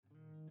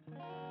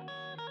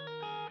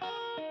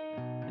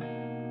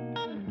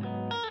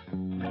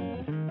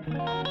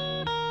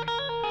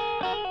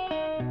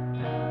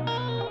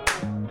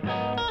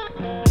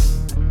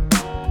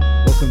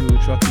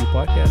Truck You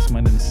Podcast. My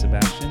name is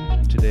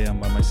Sebastian. Today I'm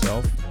by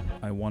myself.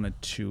 I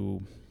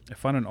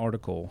found an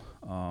article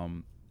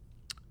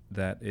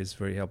that is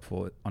very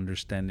helpful at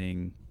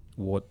understanding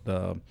what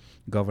the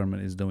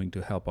government is doing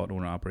to help out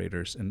owner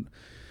operators and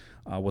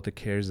what the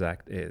CARES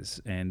Act is.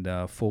 And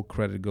full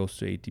credit goes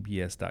to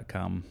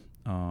atbs.com.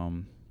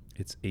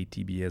 It's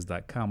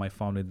atbs.com. I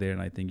found it there,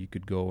 and I think you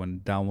could go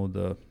and download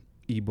the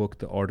ebook,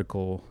 the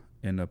article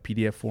in a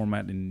PDF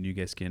format, and you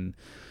guys can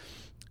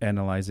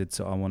analyze it.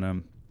 So I want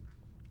to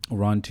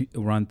run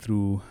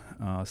through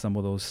some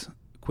of those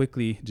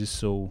quickly, just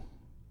so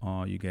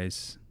you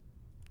guys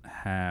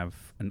have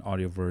an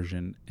audio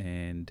version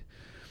and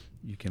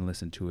you can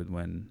listen to it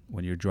when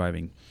you're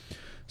driving.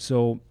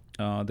 So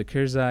the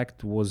CARES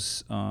Act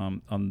was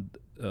signed.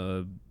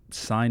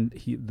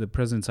 The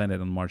president signed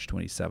it on March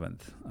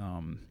 27th,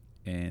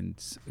 and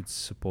it's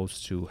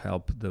supposed to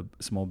help the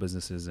small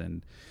businesses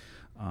and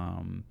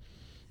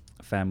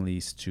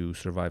families to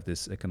survive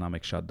this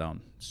economic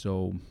shutdown.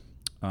 So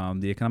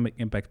the economic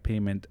impact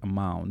payment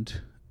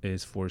amount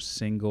is for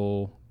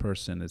single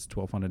person is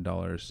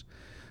 $1,200.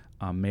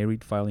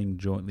 Married filing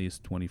jointly is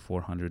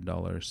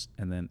 $2,400,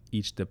 and then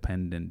each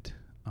dependent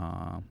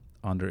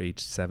under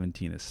age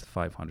 17 is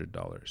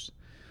 $500.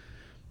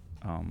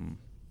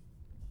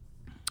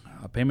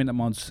 Payment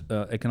amounts,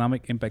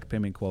 economic impact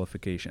payment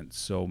qualifications.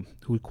 So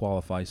who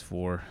qualifies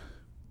for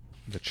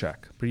the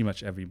check? Pretty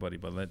much everybody,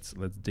 but let's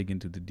dig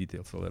into the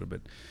details a little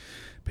bit.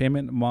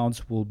 Payment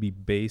amounts will be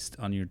based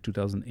on your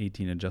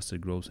 2018 adjusted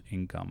gross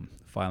income,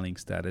 filing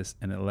status,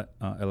 and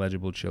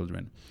eligible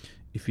children.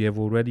 If you have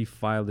already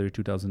filed your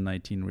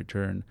 2019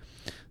 return,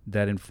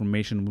 that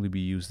information will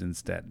be used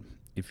instead.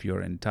 If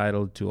you're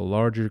entitled to a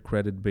larger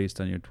credit based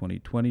on your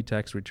 2020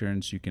 tax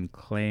returns, you can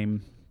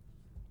claim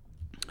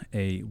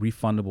a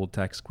refundable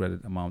tax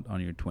credit amount on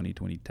your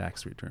 2020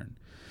 tax return.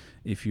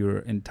 If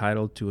you're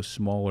entitled to a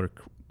smaller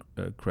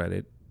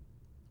credit,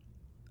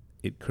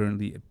 it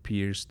currently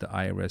appears the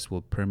IRS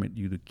will permit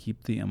you to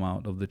keep the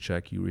amount of the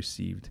check you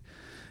received,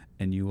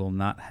 and you will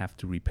not have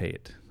to repay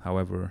it.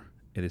 However,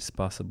 it is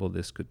possible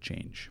this could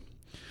change.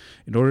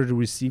 In order to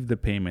receive the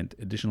payment,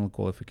 additional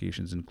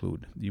qualifications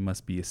include: you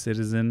must be a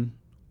citizen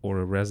or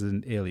a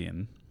resident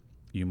alien.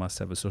 You must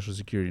have a social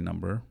security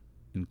number,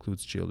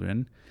 includes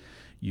children.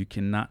 You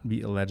cannot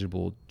be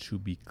eligible to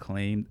be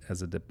claimed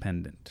as a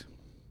dependent.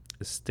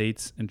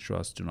 Estates and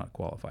trusts do not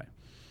qualify.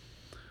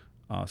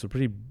 So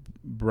pretty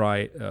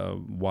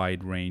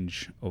wide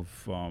range of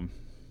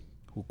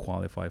who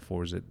qualify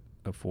for it,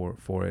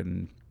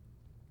 and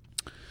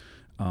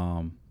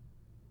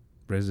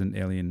resident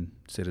alien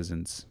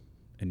citizens,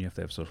 and you have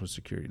to have social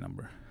security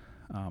number.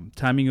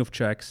 Timing of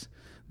checks: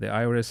 the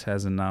IRS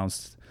has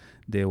announced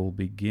they will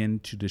begin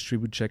to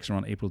distribute checks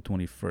around April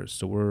 21st.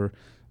 So we're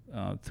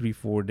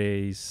 3-4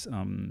 days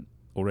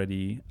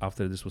already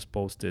after this was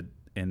posted,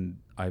 and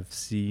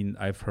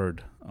I've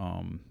heard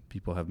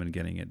people have been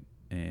getting it,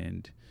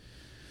 and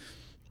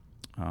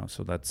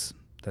so that's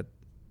that.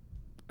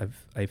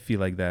 I feel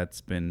like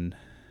that's been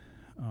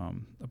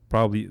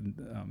probably.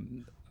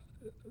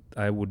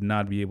 I would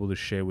not be able to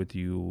share with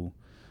you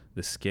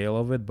the scale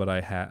of it, but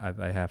I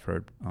have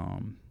heard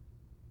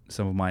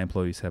some of my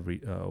employees have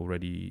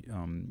already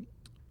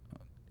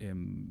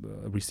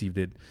received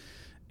it,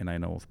 and I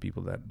know of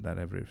people that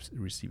have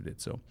received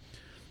it. So,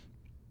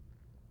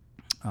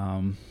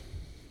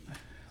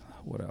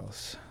 what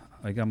else?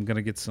 Like, I'm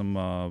gonna get some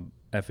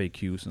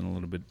FAQs in a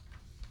little bit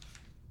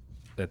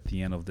at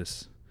the end of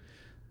this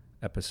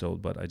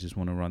episode, but I just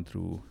want to run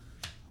through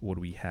what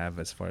we have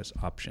as far as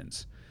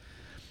options.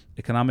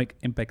 Economic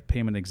impact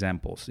payment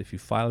examples: if you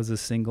file as a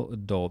single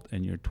adult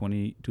and your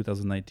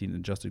 2019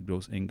 adjusted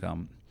gross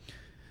income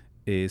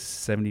is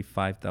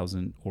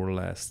 $75,000 or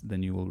less,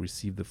 then you will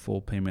receive the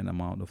full payment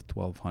amount of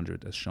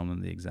 $1,200 as shown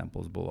in the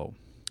examples below.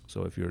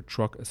 So if you're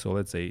a so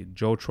let's say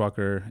Joe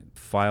Trucker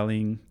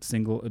filing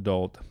single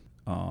adult,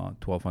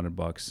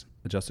 $1,200,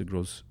 adjusted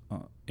gross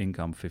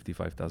income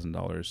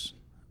 $55,000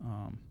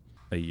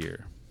 a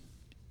year.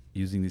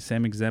 Using the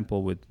same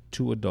example with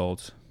two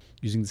adults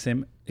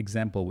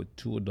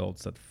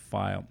that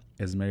file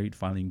as married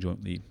filing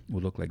jointly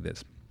would look like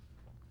this: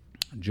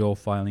 Joe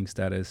filing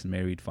status,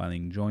 married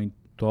filing joint,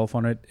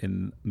 $1,200,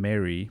 and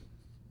Mary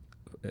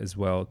as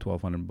well,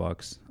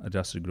 $1,200,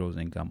 adjusted gross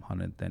income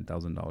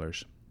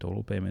 $110,000,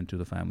 total payment to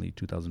the family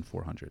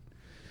 $2,400.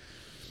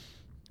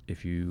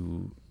 If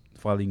you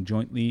filing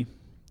jointly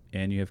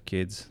and you have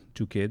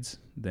two kids,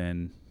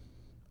 then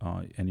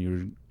and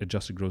your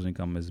adjusted gross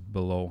income is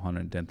below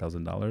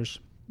 $110,000,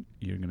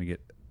 you're gonna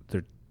get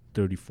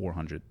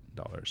 $3,400,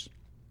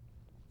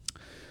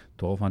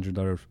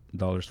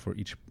 $1,200 for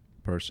each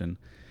person,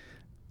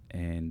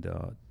 and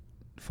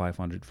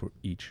 $500 for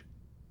each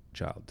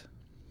child.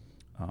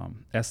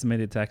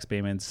 Estimated tax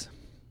payments: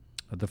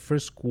 the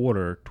first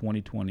quarter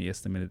 2020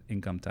 estimated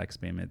income tax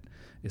payment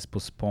is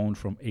postponed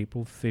from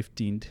April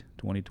 15th,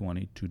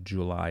 2020 to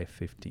July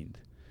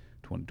 15th,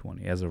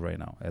 2020, as of right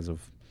now, as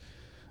of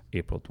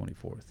April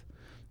 24th.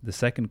 The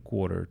second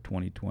quarter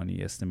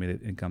 2020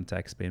 estimated income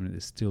tax payment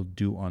is still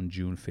due on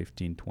June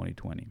 15,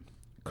 2020.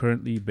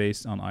 Currently,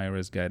 based on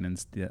IRS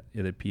guidance,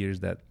 it appears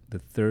that the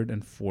third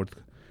and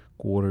fourth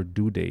quarter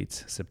due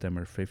dates,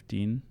 September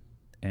 15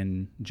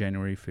 and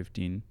January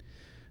 15,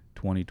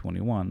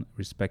 2021,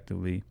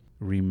 respectively,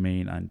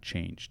 remain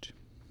unchanged.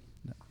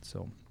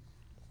 So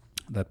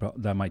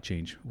that might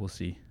change. We'll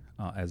see.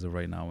 As of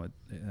right now,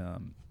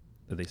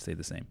 they stay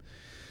the same.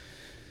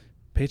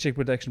 Paycheck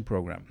Protection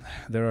Program.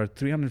 There are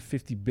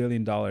 $350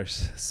 billion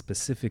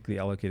specifically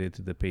allocated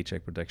to the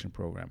Paycheck Protection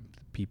Program,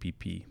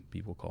 PPP,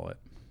 people call it.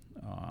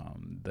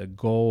 The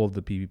goal of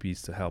the PPP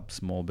is to help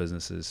small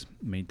businesses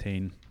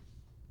maintain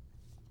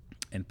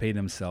and pay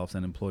themselves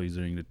and employees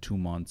during the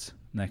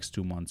next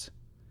 2 months,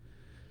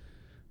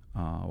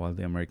 while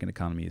the American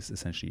economy is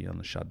essentially on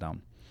the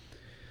shutdown.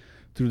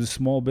 Through the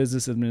Small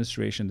Business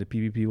Administration, the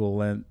PPP will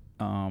lend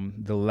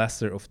the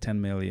lesser of $10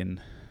 million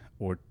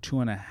or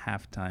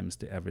 2.5 times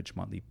the average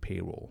monthly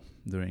payroll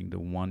during the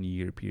 1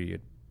 year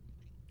period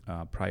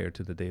prior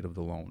to the date of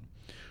the loan.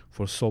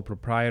 For sole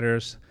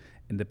proprietors,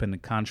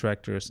 independent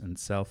contractors, and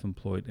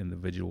self-employed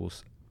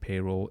individuals,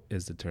 payroll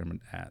is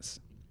determined as.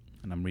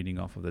 And I'm reading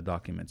off of the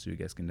document, so you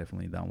guys can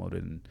definitely download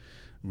it and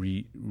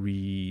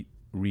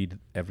read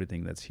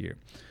everything that's here.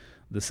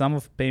 The sum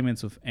of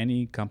payments of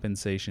any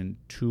compensation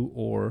to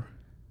or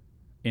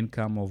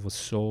income of a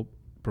sole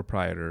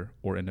proprietor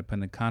or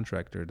independent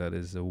contractor, that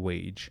is a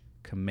wage,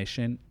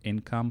 commission,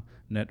 income,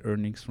 net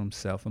earnings from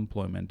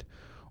self-employment,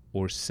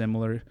 or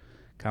similar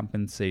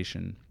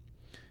compensation,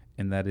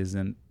 and that is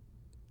an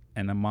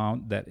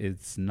amount that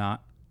is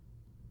not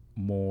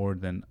more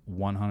than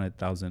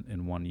 $100,000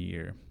 in 1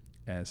 year,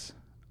 as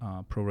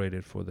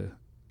prorated for the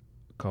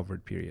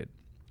covered period.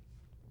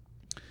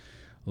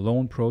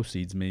 Loan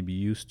proceeds may be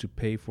used to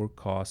pay for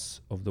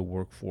costs of the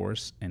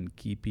workforce and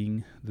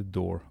keeping the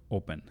door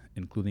open,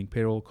 including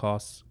payroll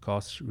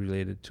costs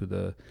related to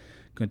the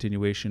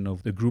continuation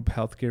of the group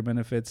healthcare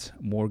benefits,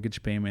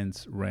 mortgage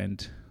payments,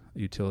 rent,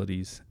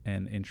 utilities,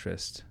 and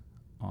interest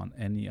on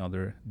any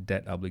other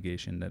debt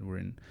obligation that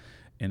were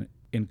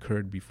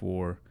incurred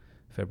before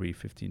February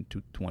 15,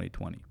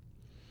 2020.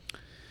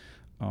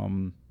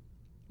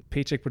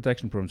 Paycheck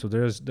Protection Program. So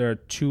there are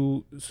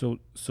two. So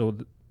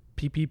the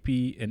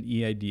PPP and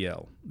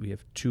EIDL. We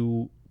have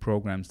two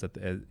programs that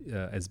the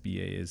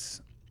SBA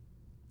is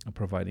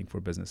providing for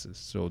businesses.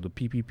 So the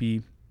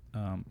PPP,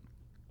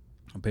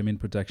 Payment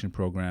Protection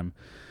Program,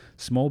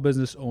 small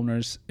business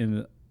owners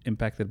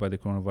impacted by the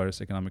coronavirus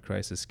economic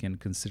crisis can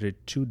consider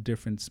two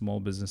different Small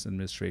Business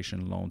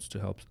Administration loans to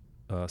help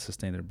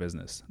sustain their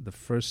business. The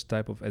first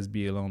type of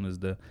SBA loan is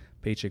the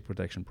Paycheck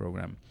Protection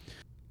Program,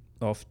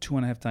 of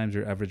 2.5 times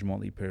your average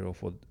monthly payroll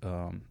for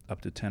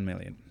up to $10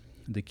 million.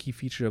 The key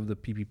feature of the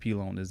PPP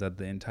loan is that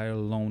the entire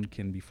loan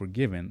can be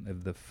forgiven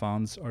if the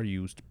funds are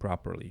used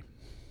properly.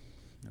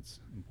 That's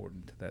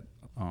important that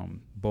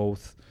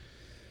both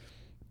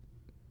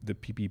the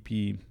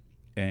PPP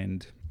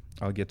and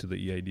I'll get to the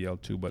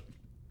EIDL too, but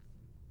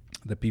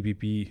the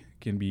PPP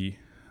can be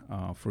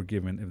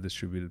forgiven if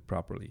distributed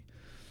properly,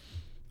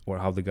 or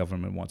how the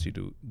government wants you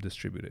to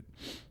distribute it.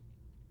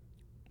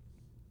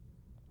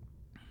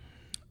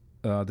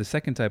 The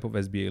second type of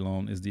SBA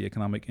loan is the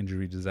Economic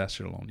Injury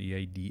Disaster Loan,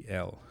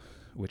 EIDL,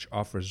 which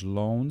offers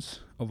loans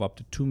of up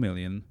to $2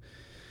 million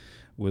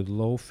with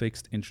low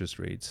fixed interest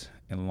rates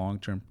and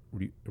long-term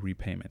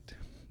repayment.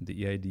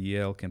 The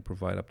EIDL can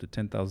provide up to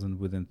 $10,000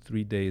 within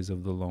 3 days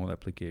of the loan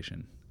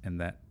application, and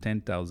that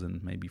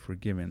 $10,000 may be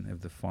forgiven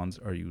if the funds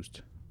are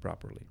used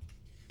properly.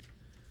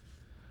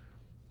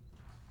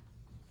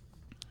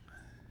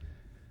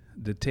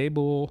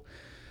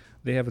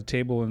 They have a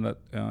table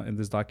in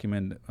this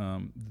document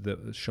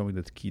showing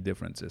the key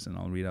differences, and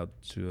I'll read out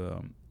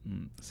to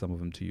some of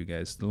them to you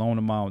guys. The loan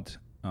amount,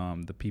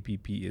 the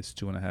PPP is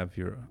 2.5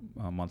 year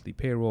monthly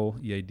payroll.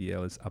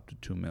 EIDL is up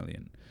to $2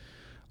 million.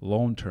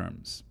 Loan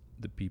terms,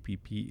 the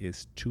PPP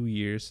is 2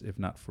 years if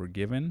not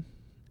forgiven,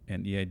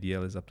 and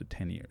EIDL is up to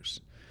 10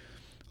 years.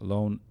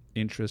 Loan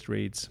interest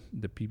rates,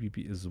 the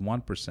PPP is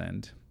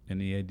 1%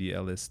 and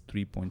EIDL is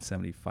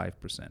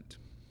 3.75%.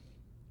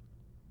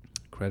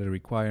 Credit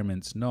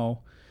requirements,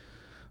 no.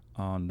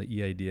 On the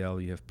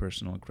EIDL, you have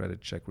personal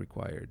credit check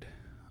required.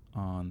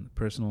 On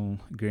personal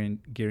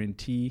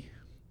guarantee,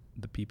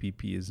 the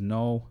PPP is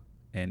no,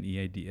 and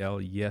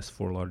EIDL, yes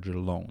for larger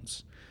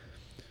loans.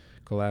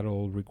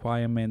 Collateral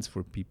requirements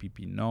for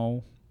PPP,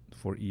 no.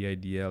 For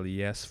EIDL,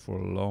 yes for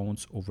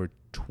loans over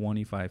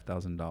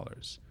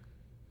 $25,000.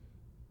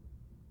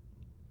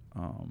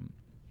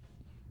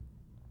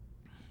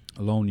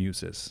 Loan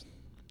uses,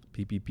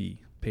 PPP,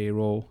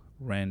 payroll,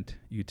 rent,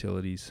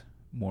 utilities,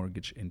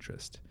 mortgage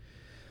interest.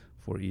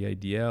 For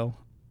EIDL,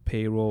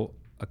 payroll,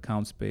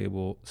 accounts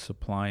payable,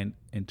 supply and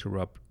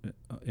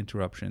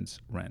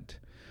interruptions, rent.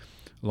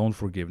 Loan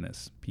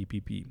forgiveness,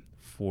 PPP,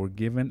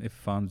 forgiven if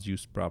funds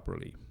used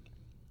properly.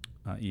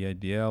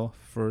 EIDL,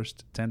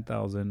 first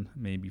 $10,000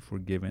 may be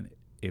forgiven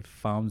if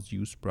funds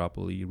used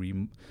properly.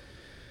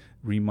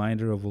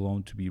 Reminder of a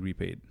loan to be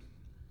repaid.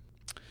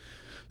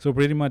 So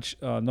pretty much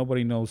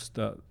nobody knows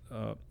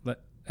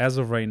as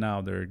of right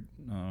now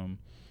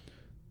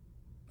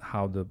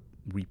how the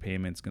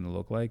repayment's going to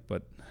look like,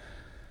 but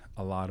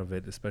a lot of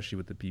it, especially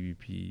with the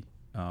PPP,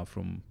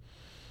 from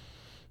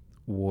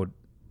what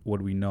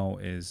we know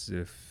is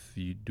if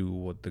you do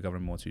what the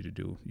government wants you to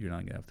do, you're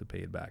not going to have to pay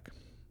it back,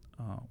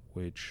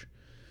 which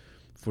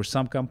for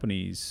some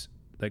companies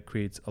that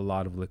creates a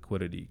lot of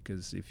liquidity,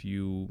 because if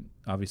you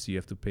obviously you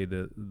have to pay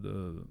the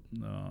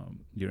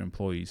your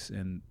employees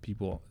and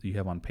people you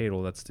have on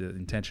payroll. That's the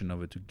intention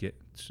of it, to get,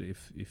 so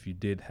if you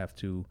did have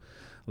to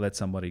let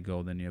somebody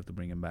go, then you have to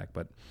bring them back.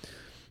 But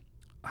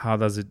how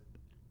does it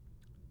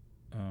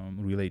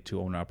relate to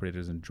owner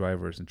operators and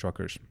drivers and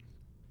truckers?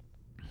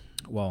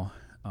 Well,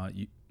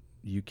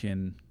 you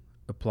can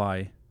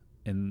apply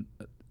in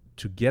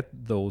to get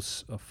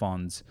those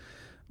funds,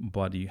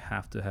 but you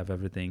have to have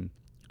everything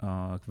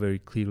very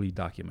clearly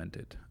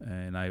documented.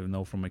 And I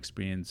know from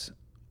experience,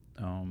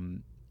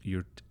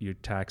 your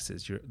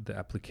taxes, the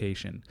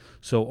application.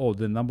 So,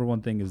 the number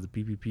one thing is the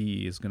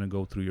PPP is going to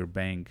go through your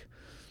bank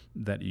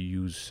that you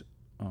use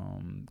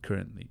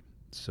currently.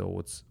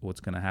 So what's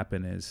going to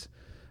happen is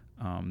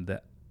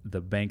that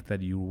the bank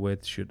that you're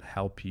with should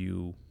help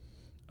you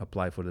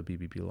apply for the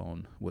PPP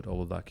loan with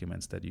all the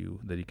documents that you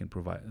can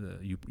provide.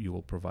 You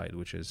will provide,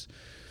 which is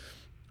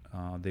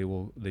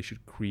they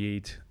should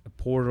create a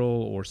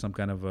portal or some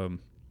kind of a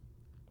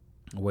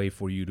way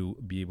for you to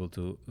be able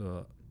to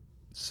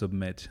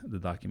submit the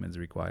documents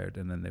required,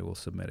 and then they will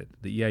submit it.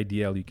 The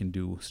EIDL you can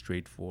do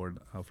straightforward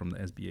from the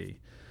SBA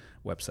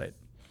website.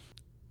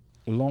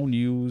 Loan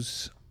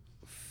use,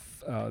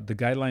 the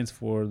guidelines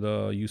for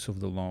the use of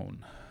the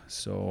loan.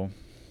 So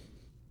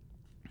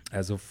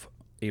as of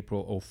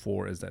April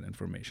 04 is that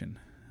information.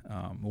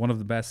 One of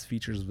the best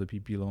features of the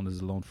PPP loan is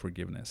the loan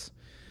forgiveness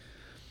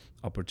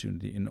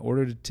opportunity. In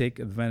order to take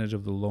advantage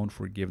of the loan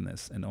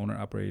forgiveness, an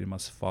owner-operator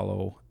must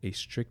follow a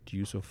strict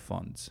use of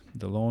funds.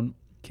 The loan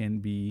can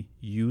be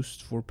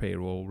used for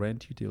payroll,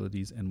 rent,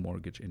 utilities, and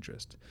mortgage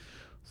interest.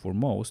 For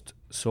most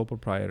sole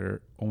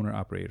proprietor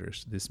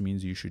owner-operators, this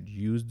means you should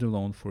use the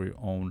loan for your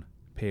own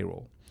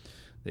payroll.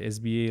 The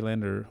SBA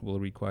lender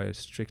will require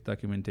strict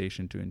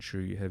documentation to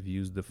ensure you have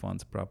used the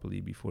funds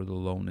properly before the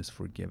loan is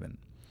forgiven.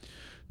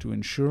 To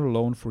ensure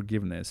loan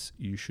forgiveness,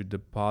 you should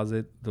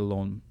deposit the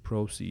loan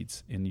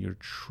proceeds in your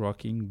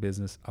trucking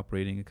business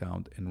operating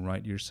account and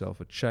write yourself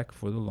a check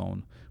for the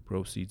loan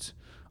proceeds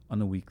on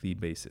a weekly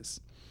basis.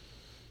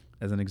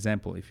 As an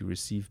example, if you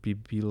receive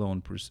PPP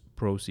loan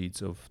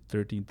proceeds of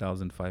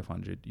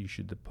 $13,500, you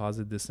should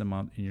deposit this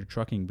amount in your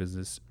trucking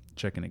business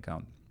checking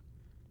account.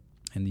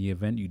 In the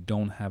event you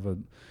don't have a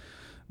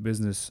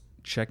business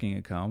checking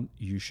account,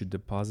 you should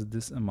deposit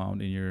this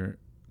amount in your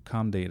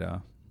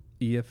Comdata,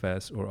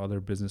 EFS, or other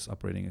business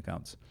operating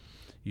accounts.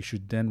 You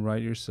should then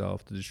write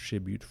yourself to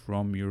distribute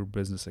from your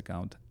business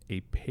account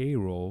a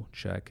payroll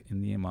check in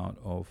the amount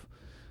of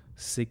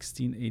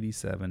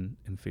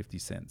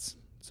 $1,687.50.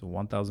 So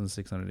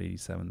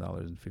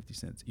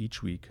 $1,687.50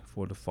 each week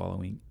for the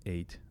following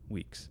 8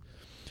 weeks.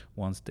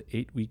 Once the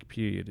 8-week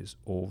period is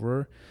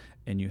over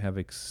and you have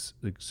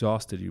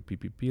exhausted your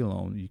PPP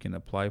loan, you can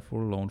apply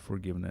for loan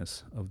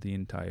forgiveness of the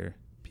entire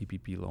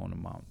PPP loan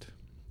amount.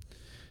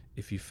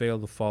 If you fail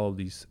to follow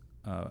this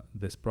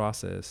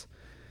process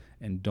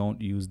and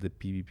don't use the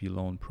PPP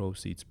loan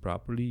proceeds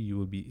properly, you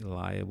will be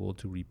liable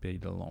to repay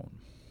the loan.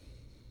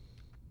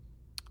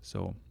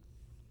 So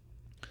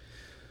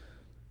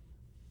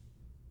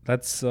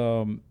that's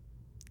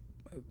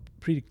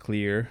pretty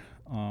clear.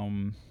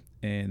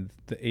 And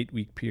the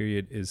 8-week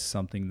period is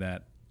something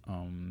that,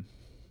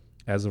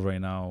 as of right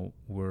now,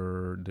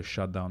 where the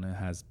shutdown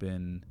has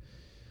been,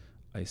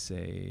 I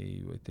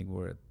think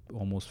we're at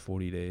almost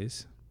 40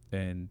 days.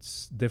 And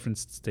different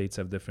states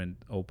have different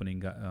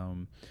opening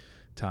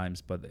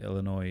times, but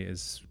Illinois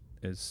is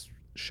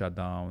shut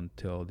down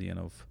till the end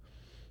of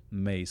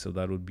May, so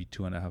that would be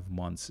 2.5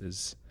 months.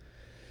 Is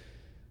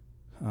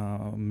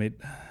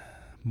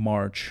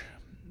mid-March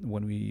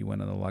when we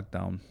went on the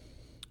lockdown.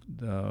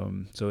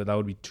 So that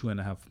would be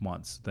 2.5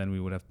 months. Then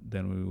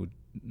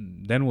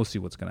we'll see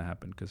what's going to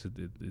happen, because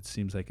it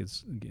seems like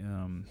it's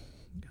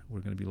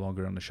we're going to be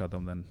longer on the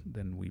shutdown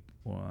than we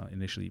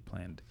initially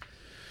planned.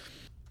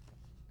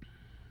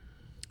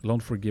 Loan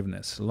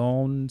forgiveness.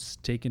 Loans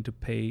taken to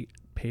pay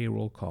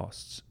payroll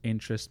costs,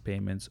 interest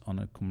payments on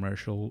a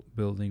commercial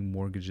building,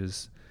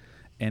 mortgages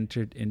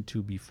entered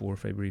into before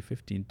February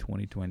 15,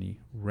 2020,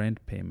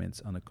 rent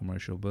payments on a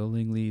commercial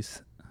building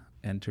lease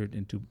entered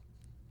into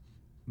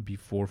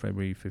before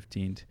February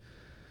 15th,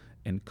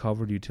 and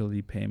covered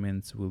utility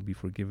payments will be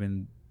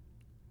forgiven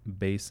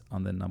based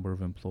on the number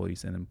of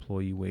employees and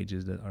employee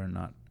wages that are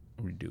not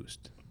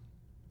reduced.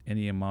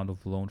 Any amount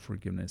of loan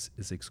forgiveness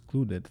is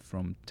excluded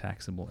from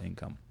taxable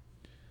income.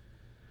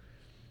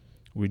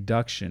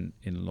 Reduction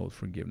in loan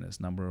forgiveness,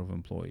 number of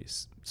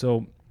employees.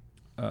 So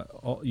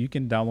you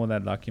can download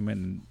that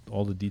document and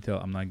all the detail.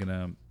 I'm not going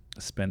to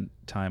spend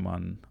time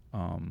on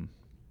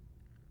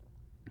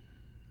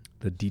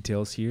the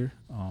details here.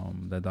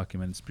 That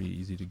document is pretty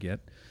easy to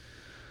get.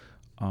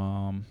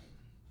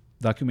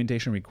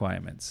 Documentation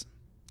requirements.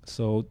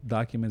 So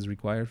documents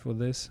required for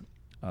this.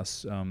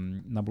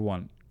 Number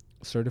one,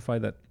 certify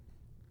that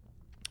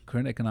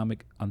Current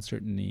economic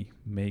uncertainty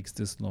makes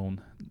this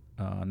loan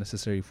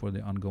necessary for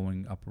the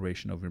ongoing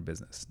operation of your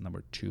business.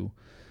 Number 2,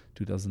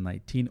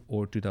 2019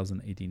 or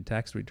 2018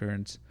 tax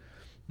returns.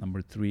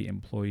 Number 3,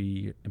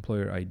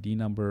 employer ID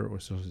number or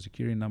social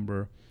security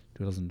number.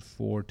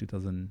 2004,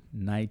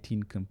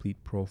 2019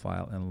 complete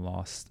profile and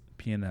loss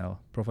P&L,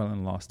 profile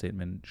and loss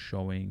statement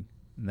showing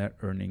net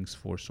earnings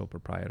for sole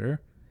proprietor.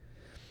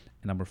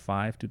 And number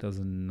 5,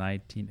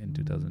 2019 and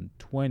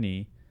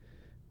 2020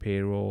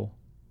 payroll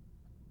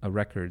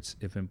records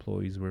if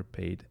employees were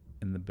paid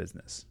in the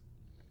business.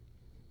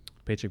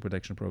 Paycheck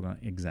Protection Program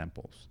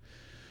examples.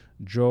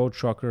 Joe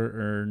Trucker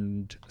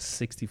earned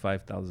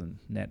 $65,000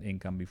 net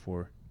income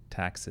before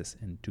taxes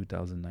in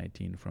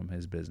 2019 from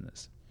his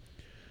business.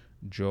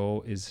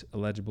 Joe is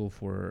eligible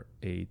for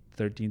a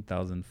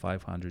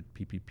 $13,500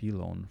 PPP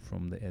loan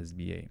from the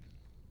SBA.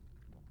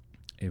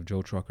 If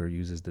Joe Trucker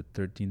uses the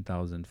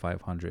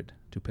 $13,500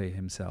 to pay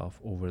himself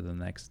over the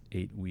next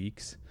 8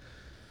 weeks,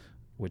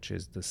 which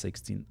is the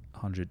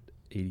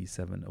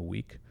 $1,687 a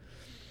week,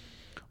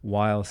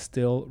 while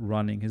still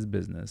running his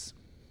business,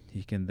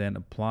 he can then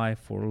apply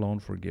for loan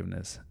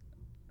forgiveness,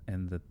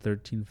 and the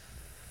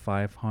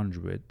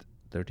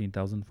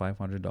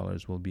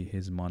 $13,500 will be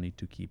his money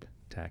to keep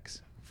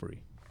tax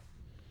free.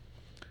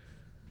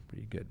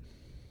 Pretty good.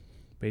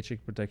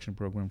 Paycheck Protection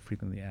Program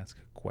frequently asked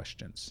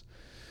questions.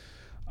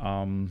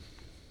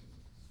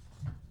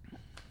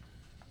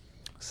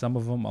 Some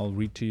of them I'll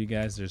read to you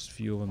guys. There's a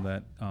few of them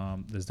that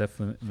there's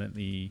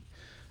definitely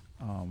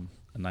a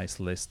nice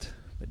list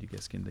that you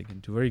guys can dig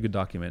into. Very good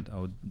document. I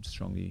would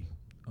strongly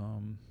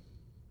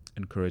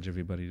encourage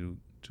everybody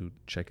to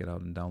check it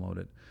out and download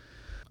it.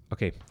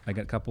 Okay, I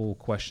got a couple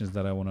questions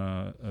that I want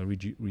to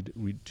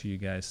read to you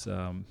guys.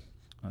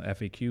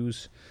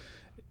 FAQs.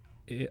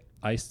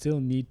 I still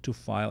need to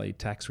file a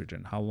tax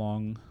return. How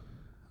long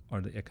are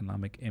the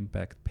economic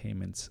impact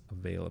payments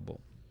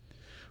available?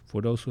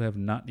 For those who have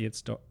not yet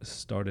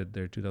started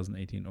their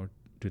 2018 or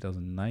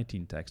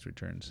 2019 tax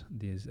returns,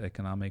 these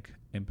economic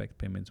impact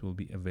payments will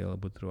be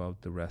available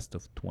throughout the rest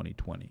of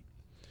 2020.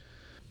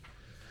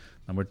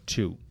 Number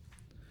 2,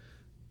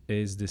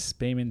 is this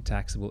payment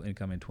taxable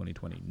income in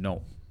 2020?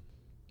 No.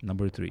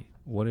 Number 3,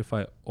 what if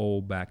I owe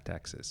back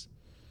taxes?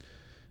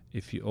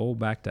 If you owe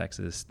back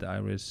taxes, the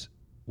IRS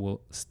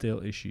will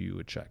still issue you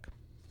a check.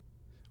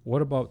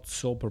 What about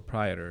sole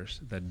proprietors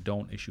that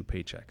don't issue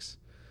paychecks?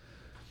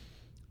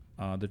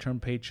 The term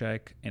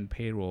paycheck and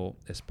payroll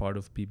as part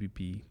of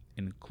PPP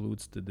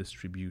includes the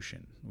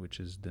distribution,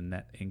 which is the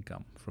net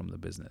income from the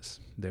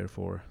business.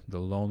 Therefore, the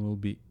loan will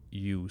be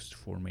used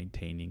for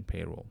maintaining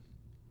payroll.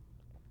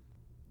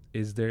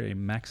 Is there a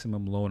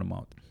maximum loan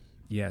amount?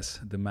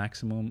 Yes, the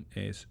maximum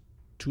is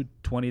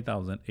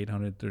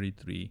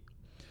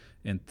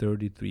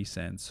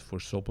 $20,833.33 for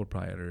sole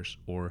proprietors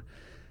or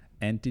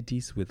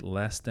entities with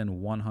less than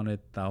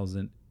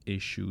 100,000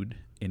 issued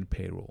in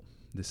payroll.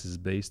 This is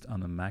based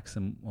on a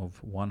maximum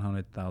of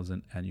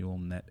 100,000 annual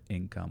net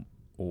income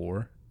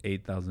or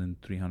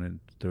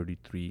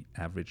 8,333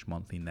 average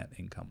monthly net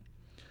income.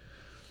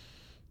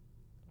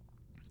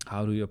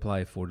 How do you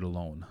apply for the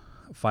loan?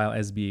 File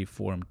SBA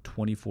Form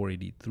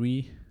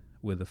 2483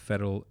 with a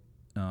federal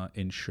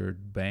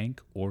insured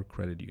bank or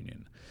credit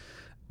union.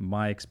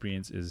 My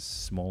experience is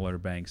smaller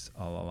banks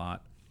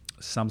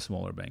some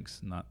smaller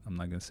banks, I'm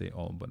not going to say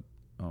all, but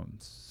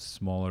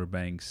smaller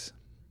banks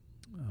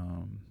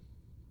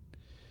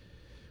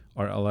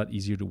are a lot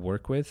easier to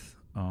work with.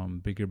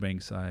 Bigger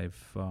banks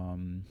I've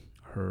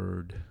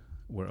heard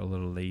were a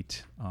little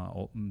late,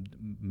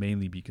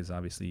 mainly because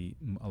obviously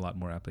a lot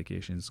more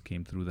applications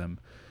came through them.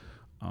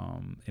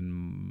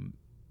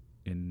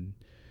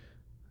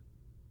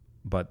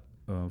 But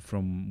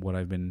from what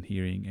I've been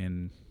hearing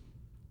in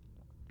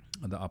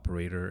the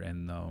operator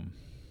and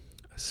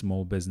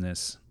small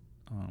business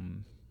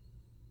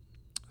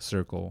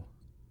circle,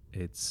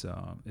 it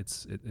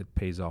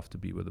pays off to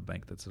be with a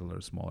bank that's a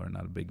little smaller,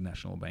 not a big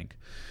national bank.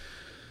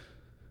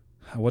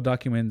 What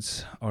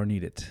documents are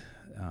needed?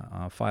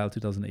 File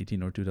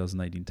 2018 or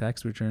 2019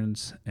 tax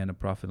returns and a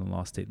profit and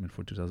loss statement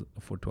for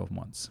 12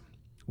 months.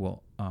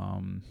 Well,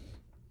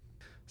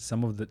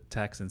 some of the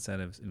tax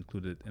incentives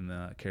included in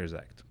the CARES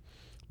Act.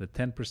 The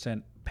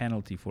 10%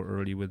 penalty for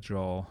early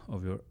withdrawal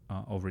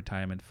of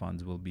retirement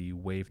funds will be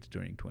waived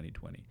during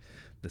 2020.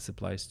 This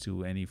applies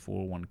to any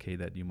 401k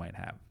that you might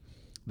have.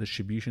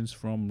 Distributions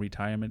from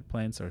retirement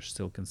plans are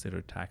still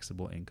considered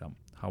taxable income.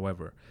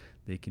 However,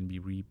 they can be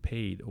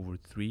repaid over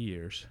 3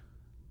 years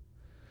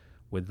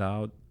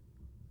without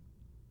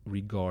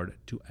regard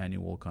to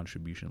annual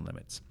contribution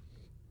limits.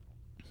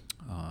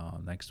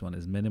 Next one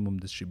is minimum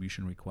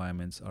distribution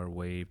requirements are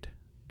waived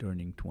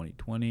during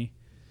 2020.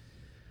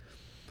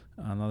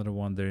 Another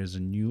one, there is a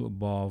new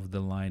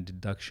above-the-line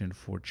deduction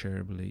for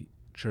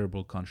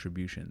charitable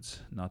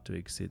contributions, not to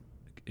exceed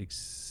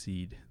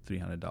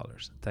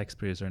 $300.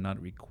 Taxpayers are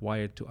not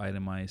required to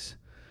itemize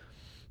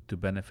to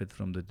benefit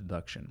from the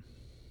deduction.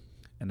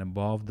 An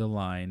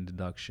above-the-line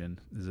deduction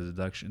is a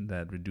deduction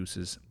that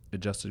reduces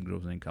adjusted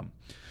gross income.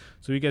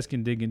 So you guys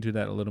can dig into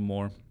that a little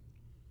more.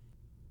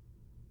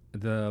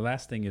 The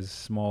last thing is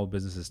small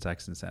businesses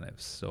tax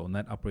incentives. So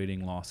net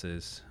operating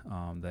losses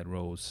that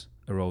arose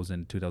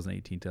in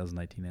 2018,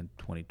 2019, and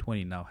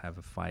 2020 now have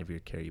a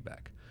 5-year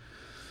carryback,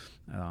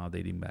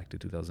 dating back to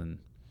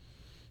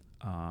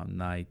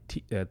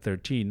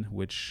 2013,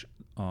 which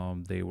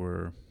they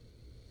were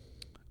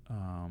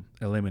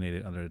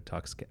eliminated under the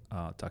tax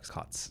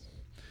cuts.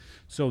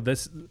 So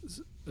this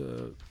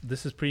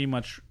is pretty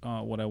much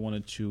what I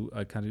wanted to.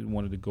 I kind of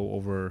wanted to go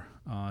over,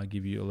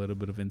 give you a little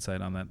bit of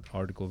insight on that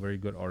article. Very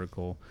good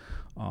article.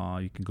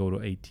 You can go to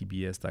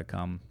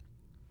atbs.com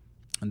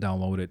and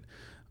download it,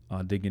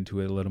 dig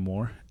into it a little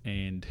more,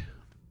 and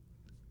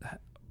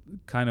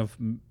kind of.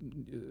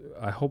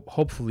 I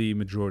hopefully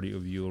majority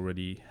of you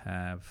already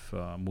have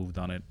moved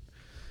on it,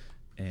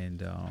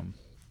 and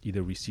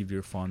either received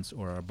your funds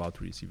or are about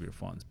to receive your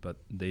funds. But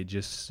they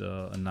just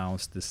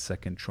announced the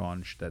second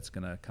tranche that's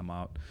going to come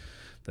out.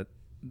 That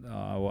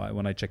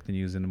when I checked the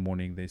news in the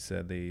morning, they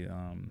said they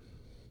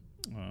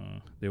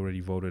already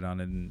voted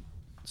on it. And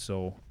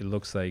so it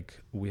looks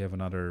like we have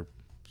another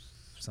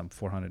some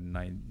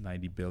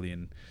 $490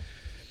 billion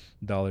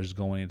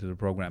going into the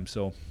program.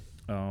 So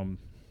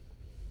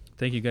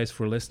thank you guys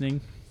for listening.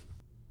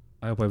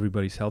 I hope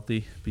everybody's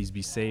healthy. Please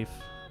be safe.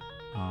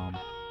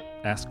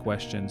 Ask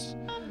questions.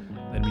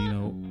 Let me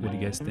know what you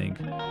guys think.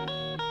 And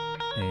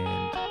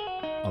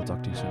I'll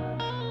talk to you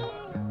soon.